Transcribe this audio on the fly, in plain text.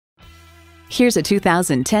Here's a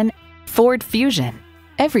 2010 Ford Fusion.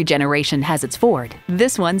 Every generation has its Ford.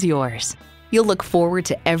 This one's yours. You'll look forward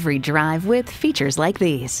to every drive with features like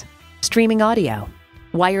these: streaming audio,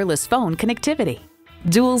 wireless phone connectivity,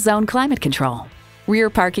 dual zone climate control, rear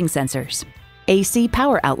parking sensors, AC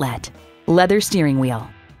power outlet, leather steering wheel,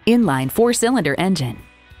 inline 4-cylinder engine,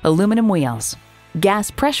 aluminum wheels,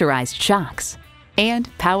 gas pressurized shocks, and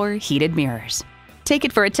power heated mirrors. Take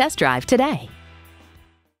it for a test drive today.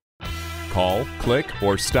 Call, click,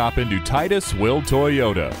 or stop into Titus-Will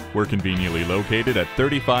Toyota. We're conveniently located at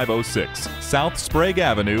 3506 South Sprague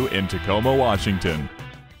Avenue in Tacoma, Washington.